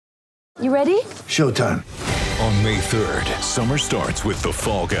You ready? Showtime. On May 3rd, summer starts with The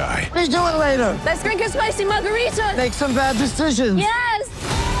Fall Guy. Let's do it later. Let's drink a spicy margarita. Make some bad decisions. Yes!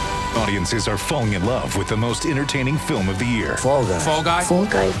 Audiences are falling in love with the most entertaining film of the year. Fall Guy. Fall Guy? Fall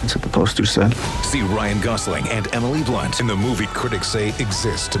Guy. That's what the poster said. See Ryan Gosling and Emily Blunt in the movie critics say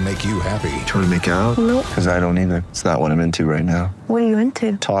exists to make you happy. Trying to make it out? Nope. Because I don't either. It's not what I'm into right now. What are you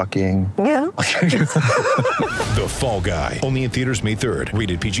into? Talking. Yeah. The Fall Guy. Only in theaters May 3rd.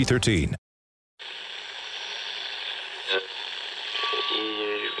 Rated PG-13.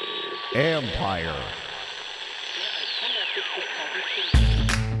 Empire.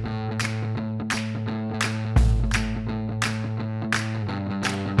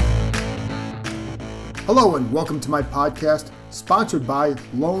 Hello and welcome to my podcast, sponsored by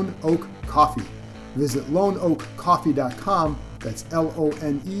Lone Oak Coffee. Visit loneoakcoffee.com, that's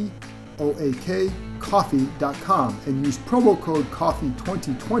Loneoak coffee.com, and use promo code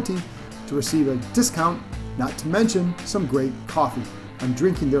COFFEE2020 to receive a discount, not to mention some great coffee. I'm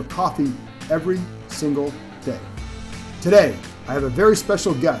drinking their coffee every single day. Today, I have a very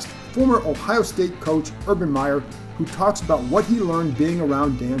special guest, former Ohio State coach Urban Meyer, who talks about what he learned being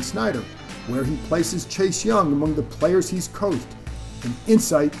around Dan Snyder, where he places Chase Young among the players he's coached, and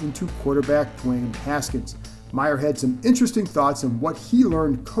insight into quarterback Dwayne Haskins. Meyer had some interesting thoughts on what he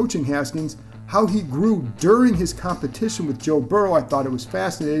learned coaching Haskins, how he grew during his competition with Joe Burrow. I thought it was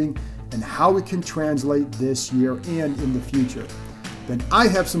fascinating, and how it can translate this year and in the future. Then I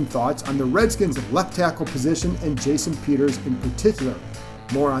have some thoughts on the Redskins' left tackle position and Jason Peters in particular.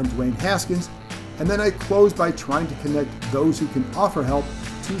 More on Dwayne Haskins, and then I close by trying to connect those who can offer help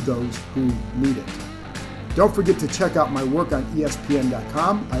to those who need it. Don't forget to check out my work on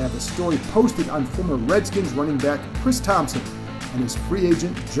ESPN.com. I have a story posted on former Redskins running back Chris Thompson and his free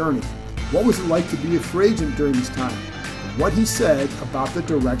agent journey. What was it like to be a free agent during this time? And what he said about the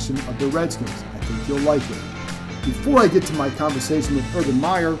direction of the Redskins. I think you'll like it. Before I get to my conversation with Urban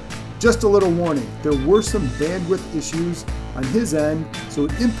Meyer, just a little warning. There were some bandwidth issues on his end, so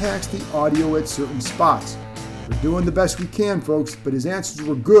it impacts the audio at certain spots. We're doing the best we can, folks, but his answers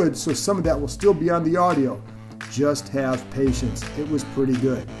were good, so some of that will still be on the audio. Just have patience. It was pretty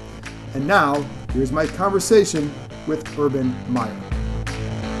good. And now, here's my conversation with Urban Meyer.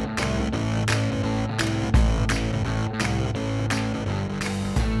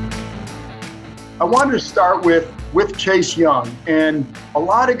 I wanted to start with Chase Young. And a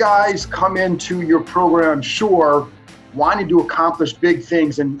lot of guys come into your program, I'm sure, wanting to accomplish big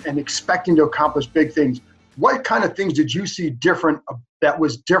things and expecting to accomplish big things. What kind of things did you see that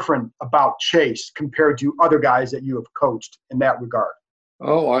was different about Chase compared to other guys that you have coached in that regard?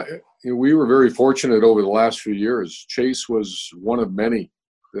 We were very fortunate over the last few years. Chase was one of many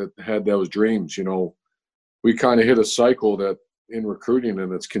that had those dreams. You know, we kind of hit a cycle that in recruiting,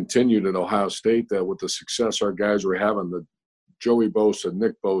 and it's continued at Ohio State, that with the success our guys were having, the Joey Bosa,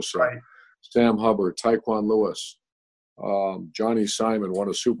 Nick Bosa, right, Sam Hubbard, Tyquan Lewis, Johnny Simon won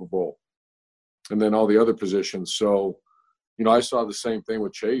a Super Bowl, and then all the other positions. So, you know, I saw the same thing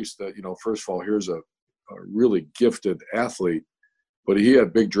with Chase, that, you know, first of all, here's a really gifted athlete, but he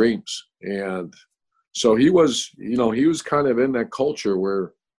had big dreams. And so he was kind of in that culture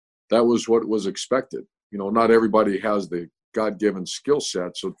where that was what was expected. You know, not everybody has the God-given skill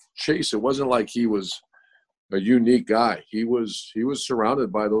set. So Chase, it wasn't like he was a unique guy. He was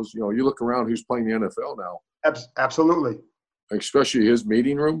surrounded by those, you know, you look around who's playing the NFL now. Absolutely. Especially his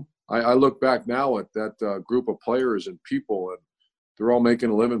meeting room. I look back now at that group of players and people, and they're all making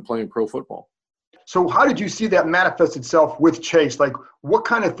a living playing pro football. So how did you see that manifest itself with Chase? Like, what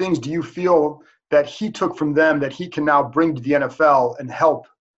kind of things do you feel that he took from them that he can now bring to the NFL and help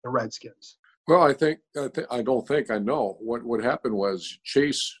the Redskins? Well, I know. What happened was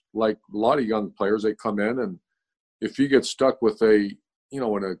Chase, like a lot of young players, they come in, and if you get stuck with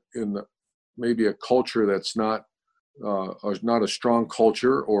maybe a culture that's not a strong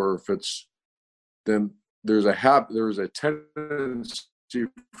culture, or if it's, then there's a tendency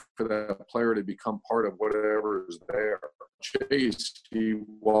for that player to become part of whatever is there. Chase, he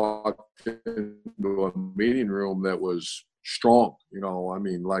walked into a meeting room that was strong,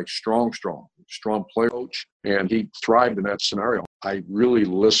 like strong player coach, and he thrived in that scenario. I really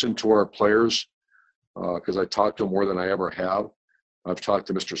listened to our players because I talked to them more than I ever have. I've talked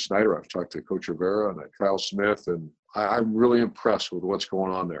to Mr. Snyder, I've talked to Coach Rivera and Kyle Smith, and I'm really impressed with what's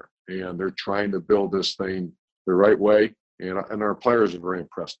going on there. And they're trying to build this thing the right way, and our players are very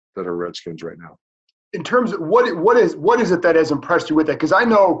impressed that are Redskins right now. In terms of what is it that has impressed you with that? Because I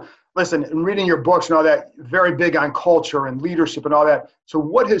know, listen, in reading your books and all that, very big on culture and leadership and all that. So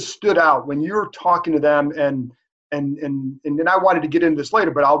what has stood out when you're talking to them and And then I wanted to get into this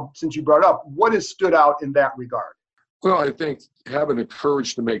later, but since you brought it up, what has stood out in that regard? Well, I think having the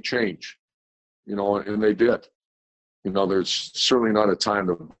courage to make change, and they did. There's certainly not a time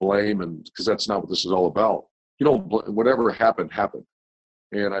to blame, and because that's not what this is all about. Whatever happened, happened.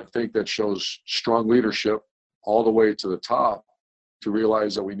 And I think that shows strong leadership all the way to the top to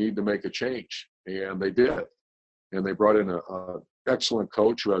realize that we need to make a change. And they did. And they brought in an excellent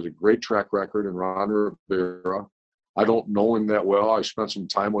coach who has a great track record in Ron Rivera. I don't know him that well. I spent some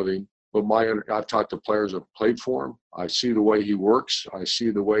time with him. But I've talked to players that have played for him. I see the way he works. I see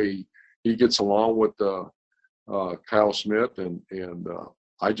the way he gets along with Kyle Smith. And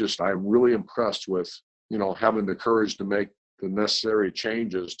I'm really impressed with, having the courage to make the necessary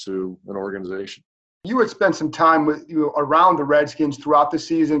changes to an organization. You had spent some time with around the Redskins throughout the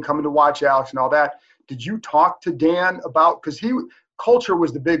season, coming to watch Alex and all that. Did you talk to Dan about, because culture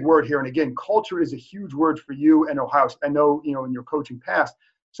was the big word here. And again, culture is a huge word for you and Ohio. I know, in your coaching past.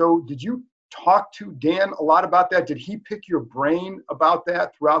 So did you talk to Dan a lot about that? Did he pick your brain about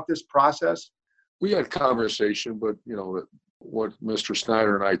that throughout this process? We had conversation, but, what Mr.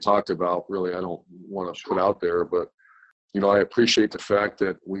 Snyder and I talked about, really, I don't want to put out there, but, I appreciate the fact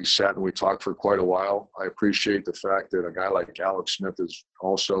that we sat and we talked for quite a while. I appreciate the fact that a guy like Alex Smith is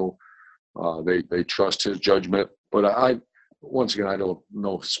also, they trust his judgment. But once again, I don't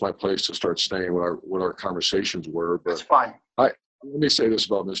know if it's my place to start saying what our conversations were. But that's fine. Let me say this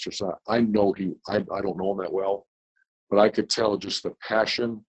about Mr. Snyder. I know I don't know him that well, but I could tell just the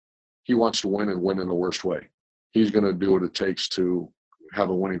passion. He wants to win and win in the worst way. He's going to do what it takes to have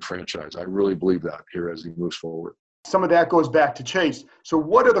a winning franchise. I really believe that here as he moves forward. Some of that goes back to Chase. So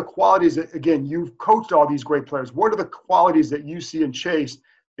what are the qualities that, again, you've coached all these great players. What are the qualities that you see in Chase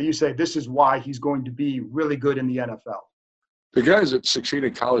that you say this is why he's going to be really good in the NFL? The guys that succeed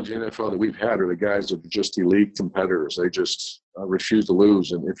in college and NFL that we've had are the guys that are just elite competitors. They just refuse to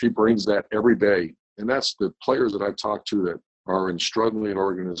lose. And if he brings that every day, and that's the players that I've talked to that are in struggling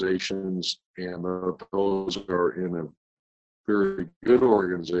organizations, and those are in a very good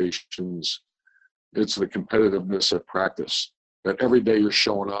organizations, it's the competitiveness at practice. That every day you're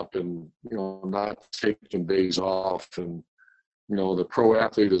showing up and, not taking days off. And, the pro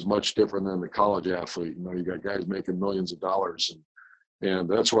athlete is much different than the college athlete. You got guys making millions of dollars. And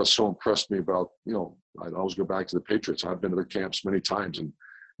that's what so impressed me about, I always go back to the Patriots. I've been to their camps many times. And,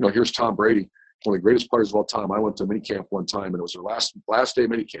 here's Tom Brady, one of the greatest players of all time. I went to minicamp one time, and it was their last day of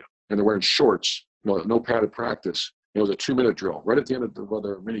minicamp. And they're wearing shorts, no padded practice. It was a 2-minute drill right at the end of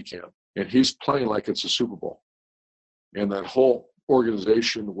their minicamp. And he's playing like it's a Super Bowl. And that whole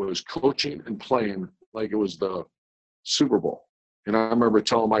organization was coaching and playing like it was the Super Bowl. And I remember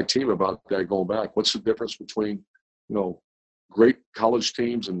telling my team about that going back. What's the difference between, great college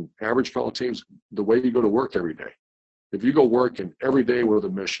teams and average college teams? The way you go to work every day. If you go working every day with a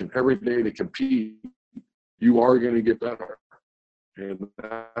mission, every day to compete, you are going to get better. And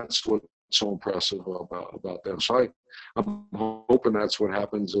that's what's so impressive about them. So I'm hoping that's what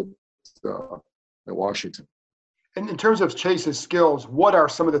happens at Washington. And in terms of Chase's skills, what are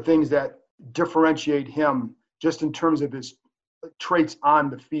some of the things that differentiate him just in terms of his traits on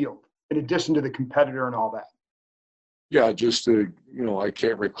the field, in addition to the competitor and all that? Yeah, just to, I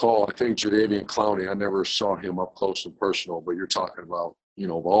can't recall. I think Jadeveon Clowney, I never saw him up close and personal, but you're talking about,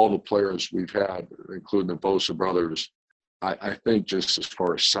 of all the players we've had, including the Bosa brothers, I think just as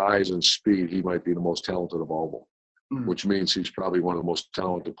far as size and speed, he might be the most talented of all of them, which means he's probably one of the most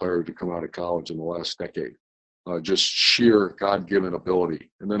talented players to come out of college in the last decade. Just sheer God-given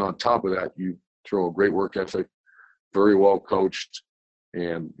ability. And then on top of that, you throw a great work ethic, very well coached,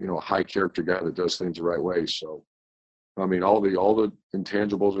 and, a high character guy that does things the right way. So, I mean, all the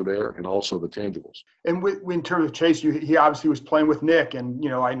intangibles are there, and also the tangibles. And in terms of Chase, he obviously was playing with Nick, and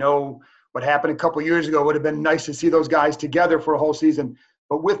I know what happened a couple of years ago. Would have been nice to see those guys together for a whole season.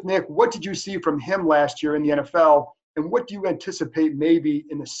 But with Nick, what did you see from him last year in the NFL, and what do you anticipate maybe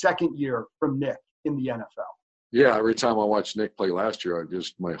in the second year from Nick in the NFL? Yeah, every time I watched Nick play last year,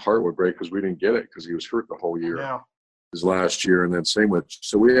 my heart would break because we didn't get it because he was hurt the whole year. Yeah. His last year, and then same with.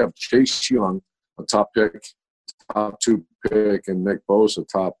 So we have Chase Young, a top 2 pick, and Nick Bosa,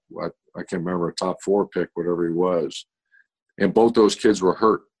 I can't remember, a top 4 pick, whatever he was. And both those kids were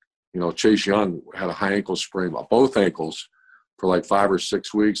hurt. Chase Young had a high ankle sprain, both ankles, for like 5 or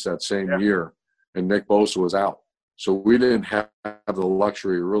 6 weeks that same year, and Nick Bosa was out. So we didn't have the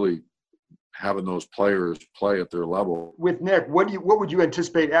luxury of really having those players play at their level. With Nick, what would you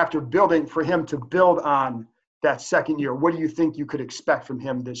anticipate after building for him to build on that second year? What do you think you could expect from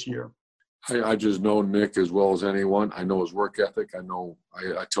him this year? I just know Nick as well as anyone. I know his work ethic.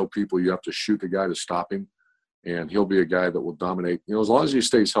 I tell people you have to shoot the guy to stop him. and he'll be a guy that will dominate. As long as he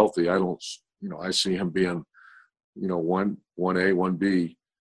stays healthy, I see him being, 1A, 1B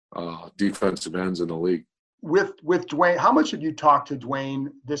defensive ends in the league. With Dwayne, how much have you talked to Dwayne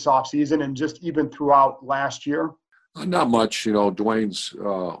this offseason and just even throughout last year? Not much. Dwayne's,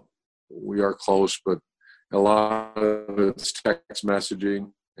 we are close, but a lot of it's text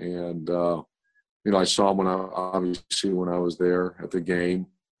messaging. And, I saw him when I was there at the game,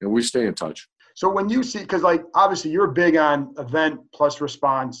 and we stay in touch. So when you see, because obviously you're big on event plus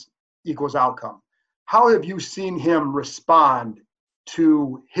response equals outcome. How have you seen him respond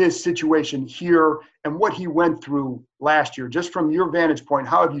to his situation here and what he went through last year? Just from your vantage point,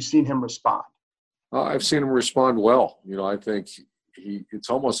 how have you seen him respond? I've seen him respond well. I think it's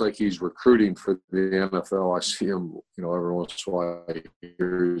almost like he's recruiting for the NFL. I see him, every once in a while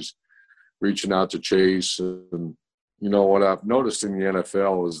he's reaching out to Chase. And, what I've noticed in the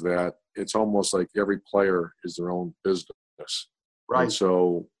NFL is that it's almost like every player is their own business. Right. And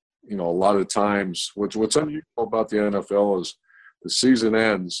so, a lot of times what's unusual about the NFL is the season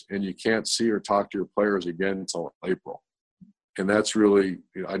ends and you can't see or talk to your players again until April. And that's really,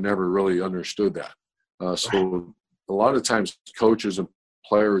 I never really understood that. So a lot of times coaches and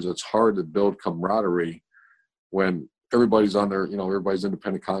players, it's hard to build camaraderie when everybody's on their, everybody's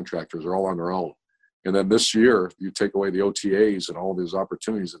independent contractors. They're all on their own. And then this year, you take away the OTAs and all these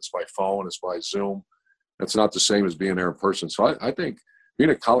opportunities. It's by phone, it's by Zoom. That's not the same as being there in person. So I think being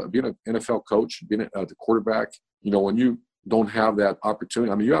an NFL coach, being the quarterback, when you don't have that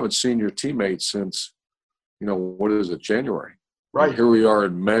opportunity, you haven't seen your teammates since, what is it, January? Right. And here we are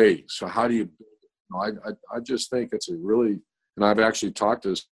in May. So how do you, I just think it's a really, and I've actually talked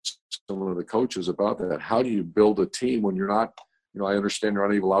to some of the coaches about that. How do you build a team when you're not, I understand you're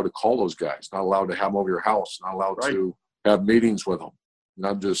not even allowed to call those guys, not allowed to have them over your house, not allowed to have meetings with them.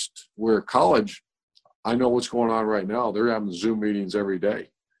 And we're at college, I know what's going on right now. They're having Zoom meetings every day.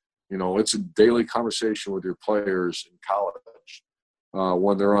 It's a daily conversation with your players in college.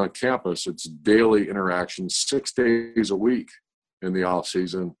 When they're on campus, it's daily interaction, 6 days a week in the off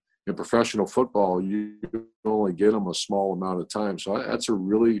season. In professional football, you only get them a small amount of time. So that's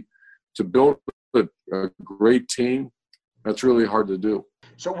to build a great team, that's really hard to do.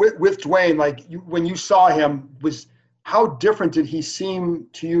 So with Dwayne, when you saw him, how different did he seem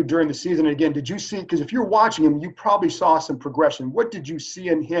to you during the season? And again, did you see, because if you're watching him, you probably saw some progression. What did you see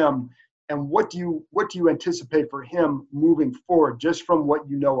in him, and what do you anticipate for him moving forward, just from what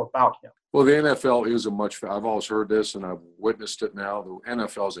you know about him? Well, the NFL is I've always heard this and I've witnessed it now. The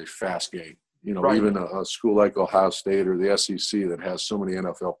NFL is a fast game. Even a school like Ohio State or the SEC that has so many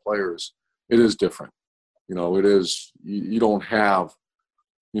NFL players, it is different. It is, you don't have,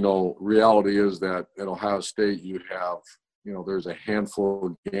 reality is that at Ohio State you have, there's a handful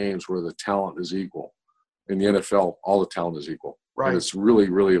of games where the talent is equal. In the NFL, all the talent is equal. Right. And it's really,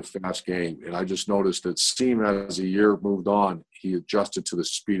 really a fast game. And I just noticed that as the year moved on, he adjusted to the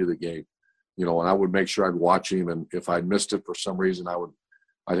speed of the game. And I would make sure I'd watch him. And if I missed it for some reason,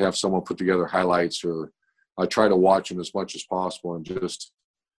 I'd have someone put together highlights, or I try to watch him as much as possible. And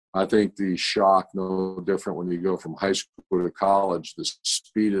I think the shock, no different when you go from high school to college, the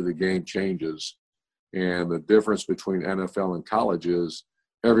speed of the game changes. And the difference between NFL and college is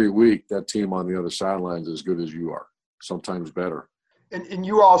every week that team on the other sidelines is as good as you are, sometimes better. And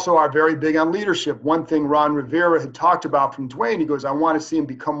you also are very big on leadership. One thing Ron Rivera had talked about from Dwayne, he goes, I want to see him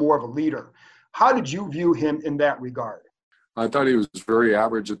become more of a leader. How did you view him in that regard? I thought he was very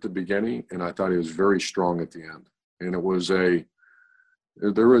average at the beginning, and I thought he was very strong at the end. And there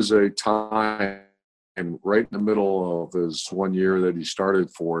was a time right in the middle of his 1 year that he started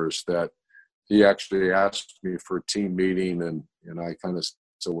for us that he actually asked me for a team meeting, and I kind of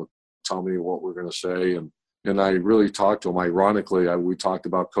said, well, tell me what we're going to say. And I really talked to him. Ironically, we talked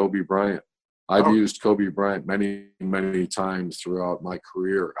about Kobe Bryant. I've used Kobe Bryant many, many times throughout my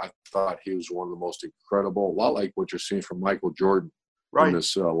career. I thought he was one of the most incredible, a lot like what you're seeing from Michael Jordan in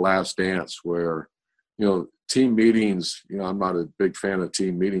this Last Dance, where, team meetings, I'm not a big fan of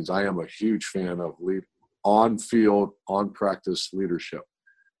team meetings. I am a huge fan of on-field, on-practice leadership.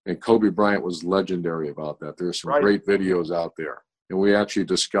 And Kobe Bryant was legendary about that. There's some great videos out there. And we actually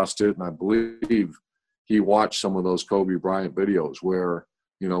discussed it, and I believe he watched some of those Kobe Bryant videos where,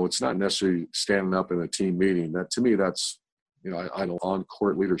 it's not necessarily standing up in a team meeting. That, to me, that's, I don't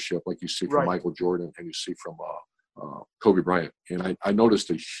on-court leadership like you see from Michael Jordan and you see from Kobe Bryant. And I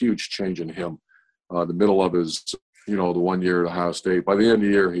noticed a huge change in him. The middle of his, the 1 year at Ohio State. By the end of the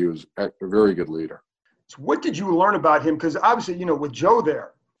year, he was a very good leader. So what did you learn about him? Because obviously, with Joe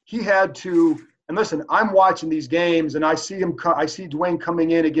there, he had to, and listen, I'm watching these games and I see Dwayne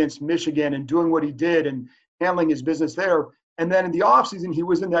coming in against Michigan and doing what he did. And handling his business there. And then in the offseason, he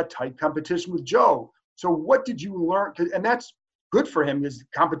was in that tight competition with Joe. So what did you learn? And that's good for him. His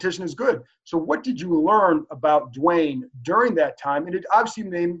competition is good. So what did you learn about Dwayne during that time? And it obviously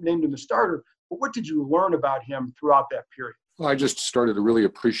named him the starter, but what did you learn about him throughout that period? Well, I just started to really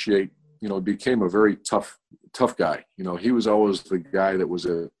appreciate, became a very tough guy. He was always the guy that was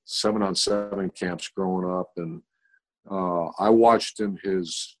at 7-on-7 camps growing up. And I watched him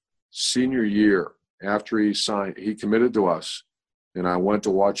his senior year after he committed to us. And I went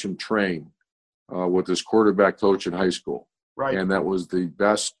to watch him train with his quarterback coach in high school. Right. And that was the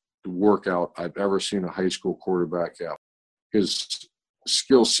best workout I've ever seen a high school quarterback have. His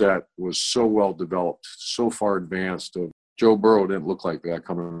skill set was so well developed, so far advanced. Joe Burrow didn't look like that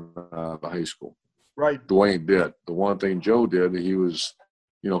coming out of high school. Right. Dwayne did. The one thing Joe did, he was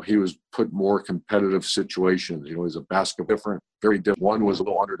put more competitive situations. He's a basketball different, very different. One was a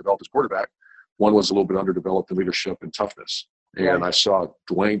little underdeveloped as quarterback. One was a little bit underdeveloped in leadership and toughness. And Right.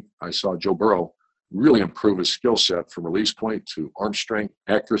 I saw Joe Burrow really improve his skill set from release point to arm strength,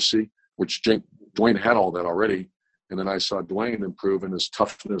 accuracy, which Dwayne had all that already. And then I saw Dwayne improve in his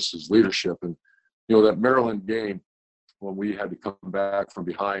toughness, his leadership. And, that Maryland game when we had to come back from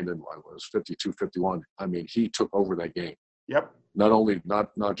behind and it was 52-51, he took over that game. Yep.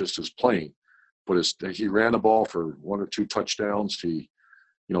 Not just his playing, but he ran the ball for 1 or 2 touchdowns.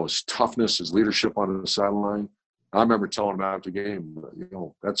 His toughness, his leadership on the sideline. I remember telling him after the game,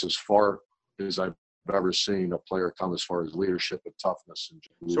 that's as far as I've ever seen a player come as far as leadership and toughness.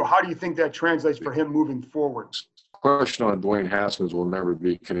 So how do you think that translates for him moving forward? The question on Dwayne Haskins will never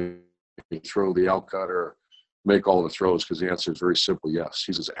be, can he throw the out cut or make all the throws? Because the answer is very simple, yes.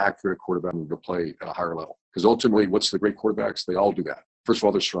 He's as accurate a quarterback to play at a higher level. Because ultimately, what's the great quarterbacks? They all do that. First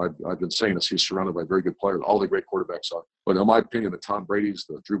of all, I've been saying this, he's surrounded by very good players. All the great quarterbacks are. But in my opinion, the Tom Brady's,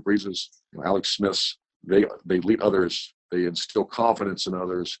 the Drew Breeses, Alex Smiths, they lead others. They instill confidence in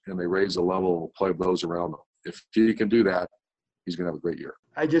others, and they raise the level of play of those around them. If he can do that, he's going to have a great year.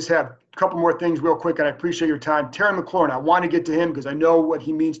 I just have a couple more things real quick, and I appreciate your time. Terry McLaurin, I want to get to him because I know what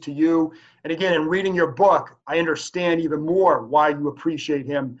he means to you. And again, in reading your book, I understand even more why you appreciate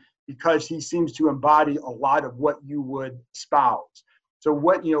him, because he seems to embody a lot of what you would espouse. So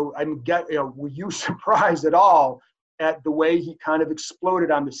were you surprised at all at the way he kind of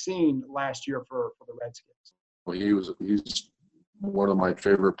exploded on the scene last year for the Redskins? Well, he's one of my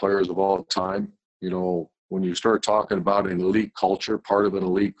favorite players of all time. When you start talking about an elite culture, part of an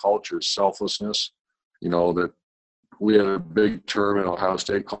elite culture is selflessness. That we had a big term in Ohio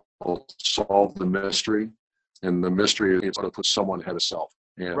State called solve the mystery. And the mystery is to put someone ahead of self.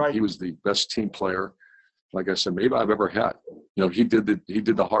 And Right. He was the best team player, like I said, maybe I've ever had. He did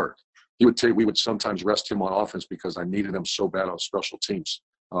the hard. We would sometimes rest him on offense because I needed him so bad on special teams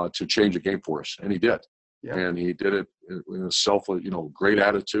to change the game for us. And he did. Yeah. And he did it in a selfless, great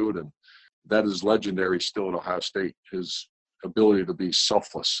attitude. And that is legendary still at Ohio State, his ability to be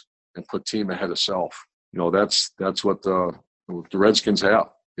selfless and put team ahead of self. That's what the Redskins have.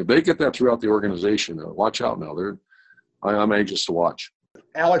 If they get that throughout the organization, watch out now. I'm anxious to watch.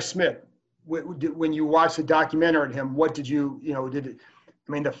 Alex Smith, when you watched the documentary on him, what did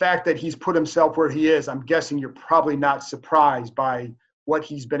the fact that he's put himself where he is, I'm guessing you're probably not surprised by what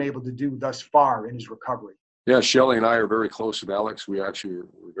he's been able to do thus far in his recovery. Yeah, Shelley and I are very close with Alex. We actually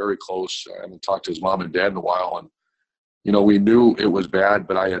were very close. I haven't talked to his mom and dad in a while. And, we knew it was bad,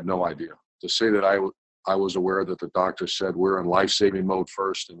 but I had no idea. To say that I was aware that the doctor said we're in life-saving mode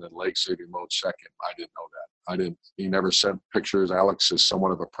first and then leg-saving mode second, I didn't know that. He never sent pictures. Alex is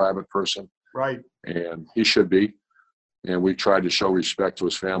somewhat of a private person. Right. And he should be. And we tried to show respect to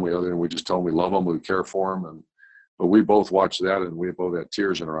his family other than we just told him we love him, we care for him. But we both watched that, and we both had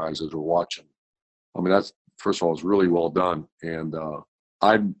tears in our eyes as we're watching. That's, first of all, it's really well done. And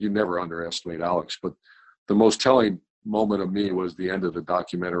you never underestimate Alex. But the most telling moment of me was the end of the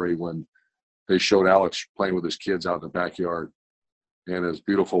documentary when they showed Alex playing with his kids out in the backyard and his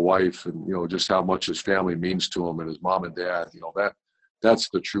beautiful wife, and, just how much his family means to him and his mom and dad. That's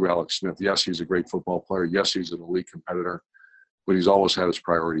the true Alex Smith. Yes, he's a great football player. Yes, he's an elite competitor, but he's always had his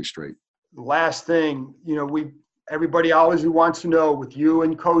priorities straight. Last thing, everybody always wants to know with you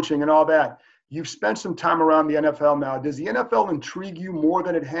and coaching and all that, you've spent some time around the NFL now. Does the NFL intrigue you more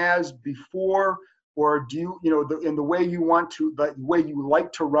than it has before? Or do you, in the way you want to, the way you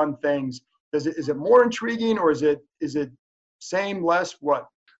like to run things, is it more intriguing, or is it same, less, what?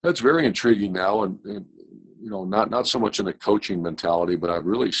 That's very intriguing now. And not so much in the coaching mentality, but I've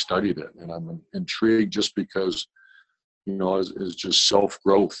really studied it. And I'm intrigued just because, it's just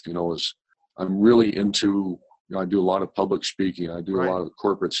self-growth, I'm really into, I do a lot of public speaking. I do a lot of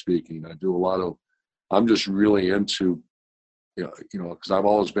corporate speaking. I do a lot of I'm just really into, because I've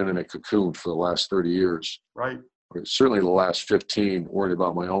always been in a cocoon for the last 30 years. Right. Or certainly the last 15, worried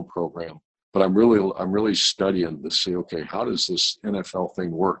about my own program. But I'm really studying to see, okay, how does this NFL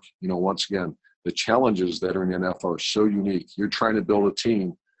thing work? Once again, the challenges that are in the NFL are so unique. You're trying to build a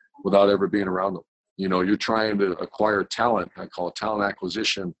team without ever being around them. You're trying to acquire talent. I call it talent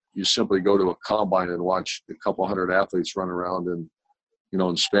acquisition. You simply go to a combine and watch a couple hundred athletes run around in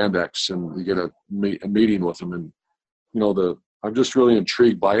spandex, and you get a meeting with them. And, I'm just really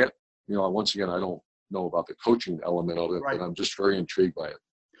intrigued by it. Once again, I don't know about the coaching element of it, right. But I'm just very intrigued by it.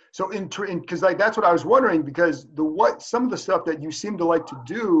 So because that's what I was wondering, because some of the stuff that you seem to like to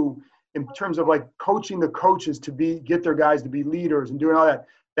do in terms of like coaching the coaches to get their guys to be leaders and doing all that,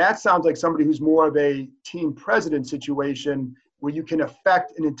 that sounds like somebody who's more of a team president situation where you can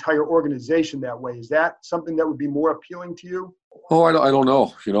affect an entire organization that way. Is that something that would be more appealing to you? Oh, I don't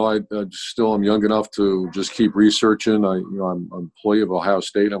know. I still am young enough to just keep researching. I'm an employee of Ohio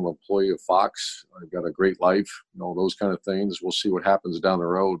State. I'm an employee of Fox. I've got a great life, those kind of things. We'll see what happens down the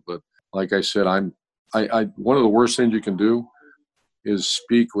road. But like I said, one of the worst things you can do is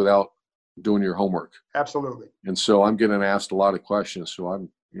speak without doing your homework. Absolutely. And so I'm getting asked a lot of questions. So I'm,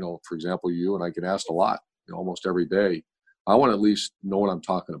 for example, you and I get asked a lot, almost every day. I want to at least know what I'm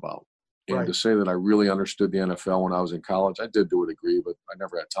talking about. And right. To say that I really understood the NFL when I was in college, I did do a degree, but I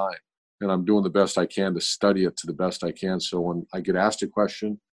never had time. And I'm doing the best I can to study it to the best I can. So when I get asked a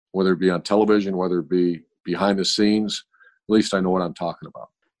question, whether it be on television, whether it be behind the scenes, at least I know what I'm talking about.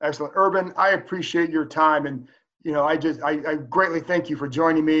 Excellent. Urban, I appreciate your time. And, I greatly thank you for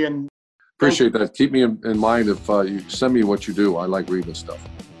joining me. And appreciate that. Keep me in mind if you send me what you do. I like reading stuff.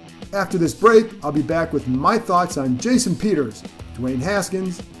 After this break, I'll be back with my thoughts on Jason Peters, Dwayne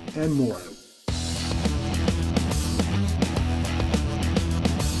Haskins, and more.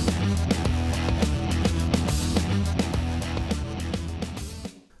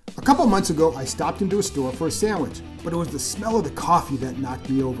 A couple months ago, I stopped into a store for a sandwich, but it was the smell of the coffee that knocked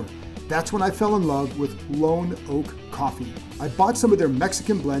me over. That's when I fell in love with Lone Oak Coffee. I bought some of their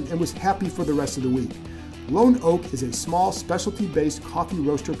Mexican blend and was happy for the rest of the week. Lone Oak is a small specialty-based coffee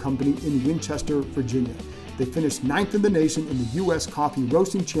roaster company in Winchester, Virginia. They finished 9th in the nation in the U.S. Coffee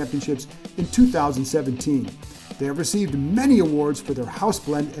Roasting Championships in 2017. They have received many awards for their house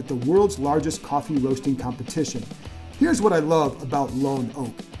blend at the world's largest coffee roasting competition. Here's what I love about Lone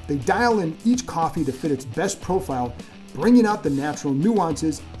Oak. They dial in each coffee to fit its best profile, bringing out the natural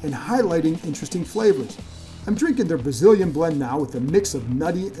nuances and highlighting interesting flavors. I'm drinking their Brazilian blend now with a mix of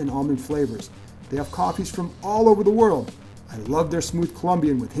nutty and almond flavors. They have coffees from all over the world. I love their smooth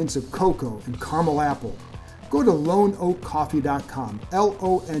Colombian with hints of cocoa and caramel apple. Go to loneoakcoffee.com,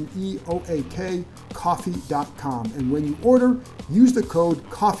 Loneoak coffee.com, and when you order, use the code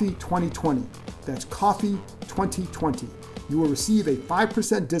COFFEE2020. That's COFFEE2020. You will receive a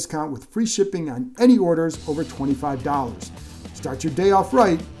 5% discount with free shipping on any orders over $25. Start your day off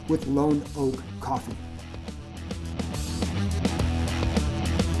right with Lone Oak Coffee.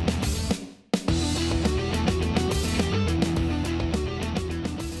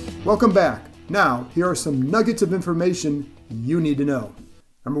 Welcome back. Now, here are some nuggets of information you need to know.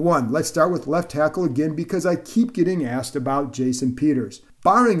 Number one, let's start with left tackle again because I keep getting asked about Jason Peters.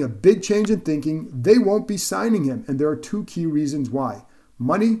 Barring a big change in thinking, they won't be signing him, and there are two key reasons why.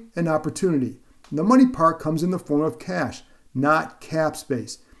 Money and opportunity. The money part comes in the form of cash, not cap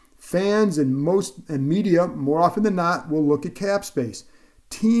space. Fans and media, more often than not, will look at cap space.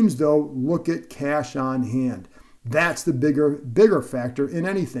 Teams, though, look at cash on hand. That's the bigger factor in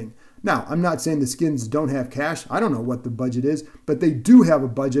anything. Now, I'm not saying the Skins don't have cash. I don't know what the budget is, but they do have a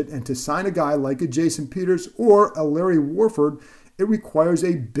budget, and to sign a guy like a Jason Peters or a Larry Warford, it requires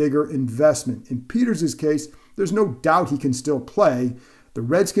a bigger investment. In Peters' case, there's no doubt he can still play. The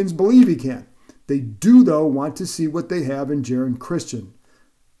Redskins believe he can. They do, though, want to see what they have in Jaron Christian.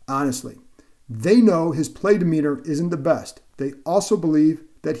 Honestly, they know his play demeanor isn't the best. They also believe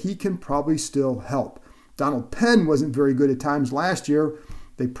that he can probably still help. Donald Penn wasn't very good at times last year.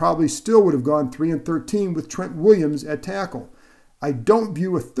 They probably still would have gone 3-13 with Trent Williams at tackle. I don't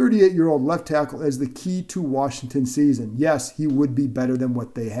view a 38-year-old left tackle as the key to Washington's season. Yes, he would be better than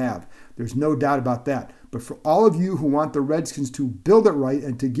what they have. There's no doubt about that. But for all of you who want the Redskins to build it right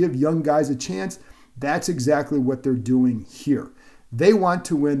and to give young guys a chance, that's exactly what they're doing here. They want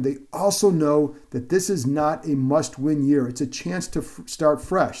to win. They also know that this is not a must-win year. It's a chance to start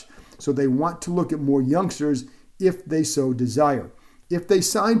fresh. So they want to look at more youngsters if they so desire. If they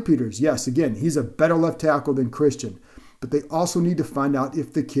sign Peters, yes, again, he's a better left tackle than Christian. But they also need to find out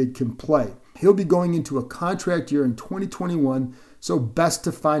if the kid can play. He'll be going into a contract year in 2021, so best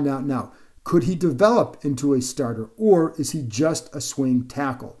to find out now. Could he develop into a starter, or is he just a swing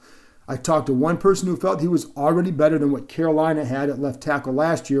tackle? I talked to one person who felt he was already better than what Carolina had at left tackle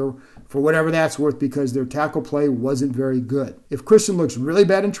last year, for whatever that's worth, because their tackle play wasn't very good. If Christian looks really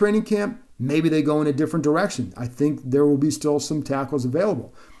bad in training camp, maybe they go in a different direction. I think there will be still some tackles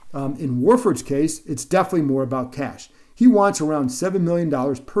available. In Warford's case, it's definitely more about cash. He wants around $7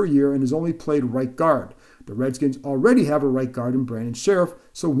 million per year and has only played right guard. The Redskins already have a right guard in Brandon Sheriff,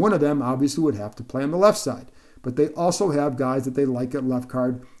 so one of them obviously would have to play on the left side. But they also have guys that they like at left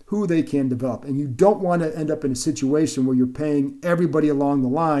guard who they can develop. And you don't want to end up in a situation where you're paying everybody along the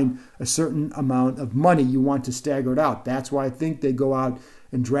line a certain amount of money. You want to stagger it out. That's why I think they go out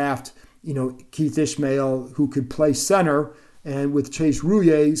and draft, Keith Ishmael, who could play center. And with Chase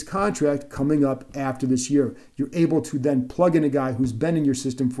Rouillet's contract coming up after this year, you're able to then plug in a guy who's been in your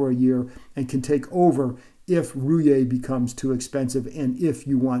system for a year and can take over if Rouillet becomes too expensive and if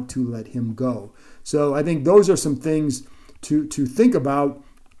you want to let him go. So I think those are some things to think about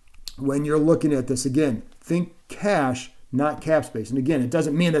when you're looking at this. Again, think cash, not cap space. And again, it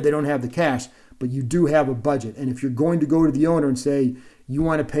doesn't mean that they don't have the cash, but you do have a budget. And if you're going to go to the owner and say, you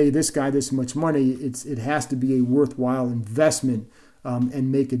want to pay this guy this much money, it has to be a worthwhile investment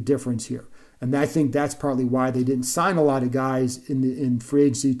and make a difference here. And I think that's partly why they didn't sign a lot of guys in free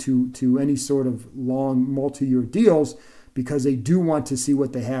agency to any sort of long multi-year deals, because they do want to see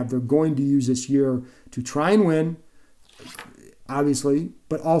what they have. They're going to use this year to try and win, obviously,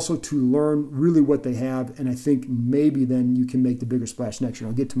 but also to learn really what they have. And I think maybe then you can make the bigger splash next year.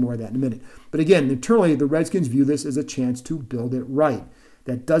 I'll get to more of that in a minute. But again, internally, the Redskins view this as a chance to build it right.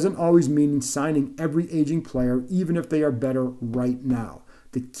 That doesn't always mean signing every aging player, even if they are better right now.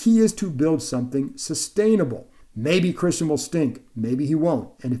 The key is to build something sustainable. Maybe Christian will stink. Maybe he won't.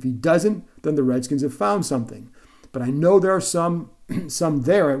 And if he doesn't, then the Redskins have found something. But I know there are some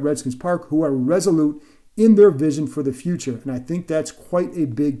there at Redskins Park who are resolute in their vision for the future. And I think that's quite a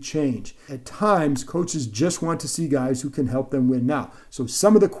big change. At times, coaches just want to see guys who can help them win now. So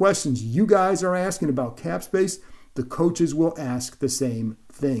some of the questions you guys are asking about cap space, the coaches will ask the same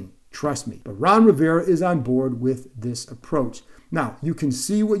thing. Trust me. But Ron Rivera is on board with this approach. Now, you can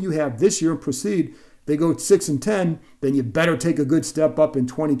see what you have this year and proceed. They go 6-10, then you better take a good step up in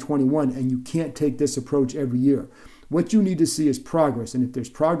 2021, and you can't take this approach every year. What you need to see is progress, and if there's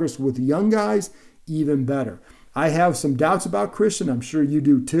progress with young guys, even better. I have some doubts about Christian. I'm sure you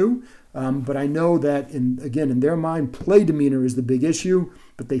do too. But I know that, in their mind, play demeanor is the big issue,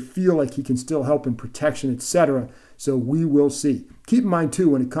 but they feel like he can still help in protection, etc. So we will see. Keep in mind, too,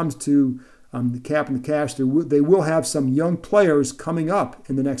 when it comes to the cap and the cash, they will have some young players coming up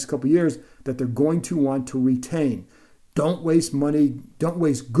in the next couple of years that they're going to want to retain. Don't waste money. Don't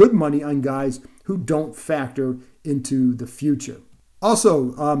waste good money on guys who don't factor into the future.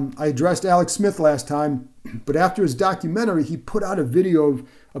 Also, I addressed Alex Smith last time, but after his documentary, he put out a video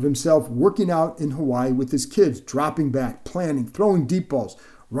of himself working out in Hawaii with his kids, dropping back, planning, throwing deep balls,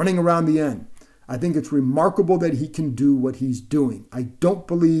 running around the end. I think it's remarkable that he can do what he's doing. I don't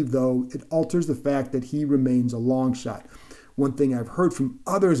believe, though, it alters the fact that he remains a long shot. One thing I've heard from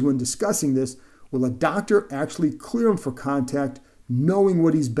others when discussing this, will a doctor actually clear him for contact knowing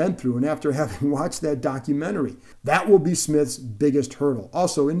what he's been through and after having watched that documentary? That will be Smith's biggest hurdle.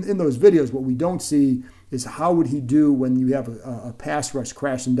 Also, in those videos, what we don't see is how would he do when you have a pass rush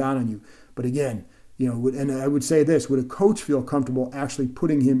crashing down on you. But again, and I would say this, would a coach feel comfortable actually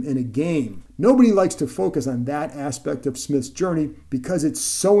putting him in a game? Nobody likes to focus on that aspect of Smith's journey because it's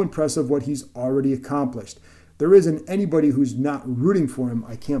so impressive what he's already accomplished. There isn't anybody who's not rooting for him.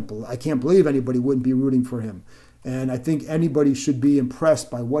 I can't believe anybody wouldn't be rooting for him. And I think anybody should be impressed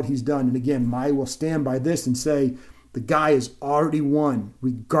by what he's done. And again, I will stand by this and say the guy has already won,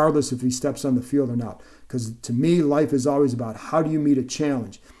 regardless if he steps on the field or not. Because to me, life is always about how do you meet a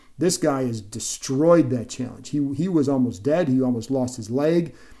challenge. This guy has destroyed that challenge. He was almost dead. He almost lost his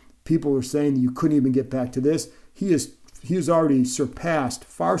leg. People were saying that you couldn't even get back to this. He has already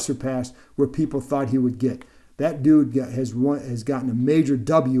far surpassed where people thought he would get. That dude has gotten a major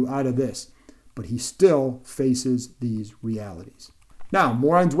W out of this. But he still faces these realities. Now,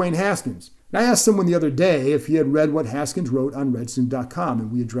 more on Dwayne Haskins. And I asked someone the other day if he had read what Haskins wrote on Redskins.com,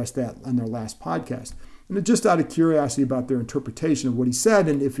 and we addressed that on their last podcast. And just out of curiosity about their interpretation of what he said,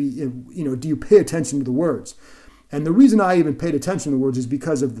 and do you pay attention to the words? And the reason I even paid attention to the words is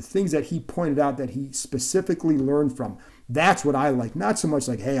because of the things that he pointed out that he specifically learned from. That's what I like. Not so much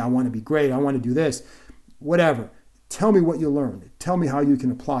like, hey, I want to be great, I want to do this, whatever. Tell me what you learned. Tell me how you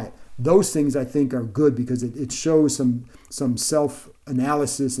can apply it. Those things I think are good because it shows some self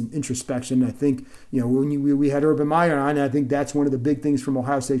analysis and introspection. I think, when we had Urban Meyer on, I think that's one of the big things from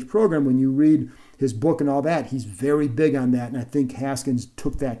Ohio State's program. When you read his book and all that, he's very big on that, and I think Haskins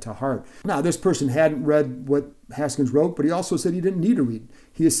took that to heart. Now, this person hadn't read what Haskins wrote, but he also said he didn't need to read.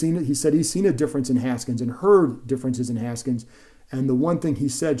 He said he's seen a difference in Haskins and heard differences in Haskins, and the one thing he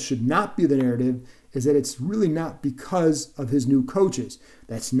said should not be the narrative is that it's really not because of his new coaches.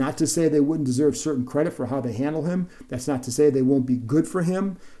 That's not to say they wouldn't deserve certain credit for how they handle him. That's not to say they won't be good for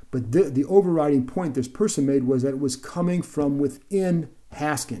him. But the overriding point this person made was that it was coming from within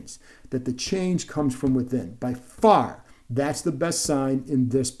Haskins, that the change comes from within. By far, that's the best sign in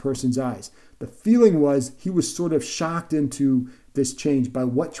this person's eyes. The feeling was he was sort of shocked into this change by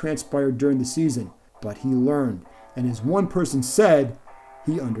what transpired during the season, but he learned. And as one person said,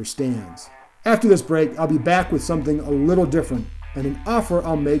 he understands. After this break, I'll be back with something a little different and an offer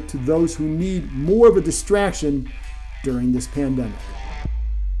I'll make to those who need more of a distraction during this pandemic.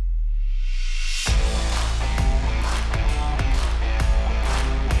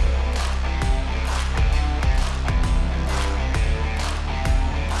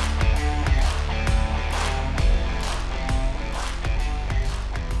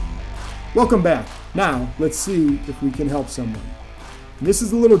 Welcome back. Now, let's see if we can help someone. And this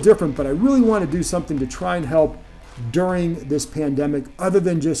is a little different, but I really want to do something to try and help during this pandemic other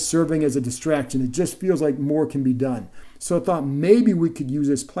than just serving as a distraction. It just feels like more can be done. So I thought maybe we could use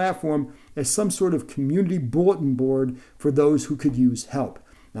this platform as some sort of community bulletin board for those who could use help.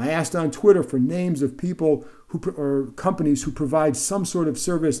 Now, I asked on Twitter for names of people or companies who provide some sort of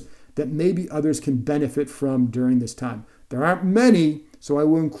service that maybe others can benefit from during this time. There aren't many, so I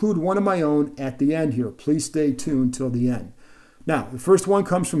will include one of my own at the end here. Please stay tuned till the end. Now, the first one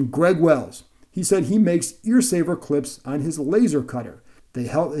comes from Greg Wells. He said he makes ear saver clips on his laser cutter. They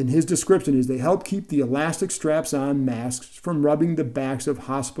help, in his description is, they help keep the elastic straps on masks from rubbing the backs of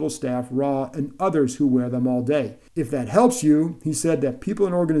hospital staff raw and others who wear them all day. If that helps you, he said that people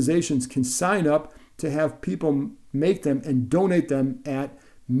and organizations can sign up to have people make them and donate them at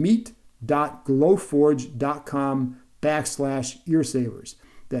meet.glowforge.com/earsavers.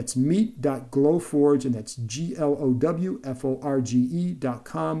 That's meet.glowforge, and that's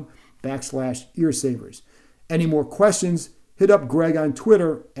glowforge.com/earsavers. Any more questions, hit up Greg on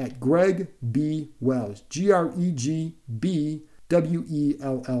Twitter at Greg B. Wells,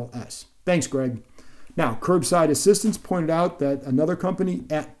 GregBWells. Thanks, Greg. Now, Curbside Assistance pointed out that another company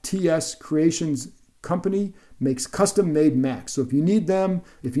at TS Creations Company makes custom-made Macs. So if you need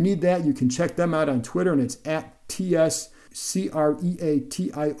that, you can check them out on Twitter, and it's at TS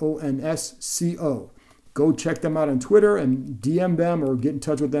CreationsCo. Go check them out on Twitter and DM them or get in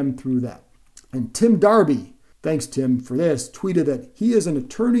touch with them through that. And Tim Darby, thanks Tim for this, tweeted that he is an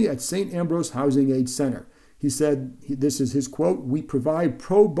attorney at St. Ambrose Housing Aid Center. He said, this is his quote, "We provide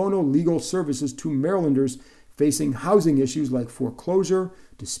pro bono legal services to Marylanders facing housing issues like foreclosure,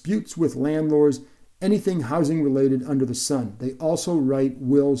 disputes with landlords, anything housing related under the sun. They also write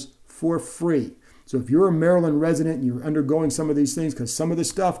wills for free." So if you're a Maryland resident and you're undergoing some of these things, because some of the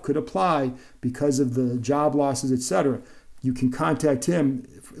stuff could apply because of the job losses, etc., you can contact him.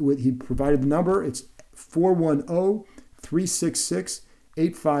 He provided the number. It's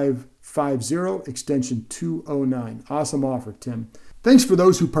 410-366-8550, extension 209. Awesome offer, Tim. Thanks for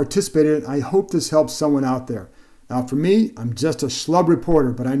those who participated. I hope this helps someone out there. Now, for me, I'm just a schlub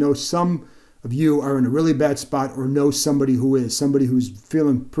reporter, but I know some of you are in a really bad spot or know somebody who's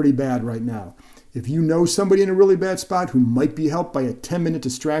feeling pretty bad right now. If you know somebody in a really bad spot who might be helped by a 10-minute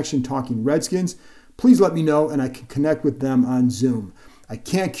distraction talking Redskins, please let me know and I can connect with them on Zoom. I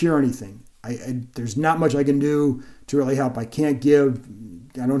can't cure anything. There's not much I can do to really help. I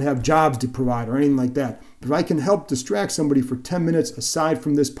don't have jobs to provide or anything like that. But if I can help distract somebody for 10 minutes aside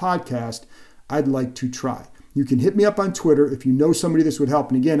from this podcast, I'd like to try. You can hit me up on Twitter if you know somebody this would help.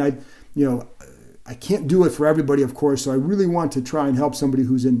 And again, I can't do it for everybody, of course, so I really want to try and help somebody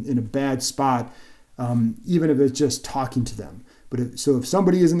who's in a bad spot, even if it's just talking to them. If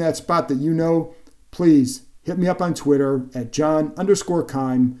somebody is in that spot that you know, please hit me up on Twitter at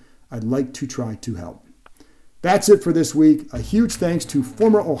John_Keim. I'd like to try to help. That's it for this week. A huge thanks to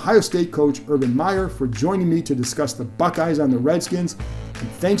former Ohio State coach Urban Meyer for joining me to discuss the Buckeyes on the Redskins, and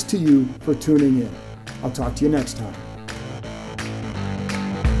thanks to you for tuning in. I'll talk to you next time.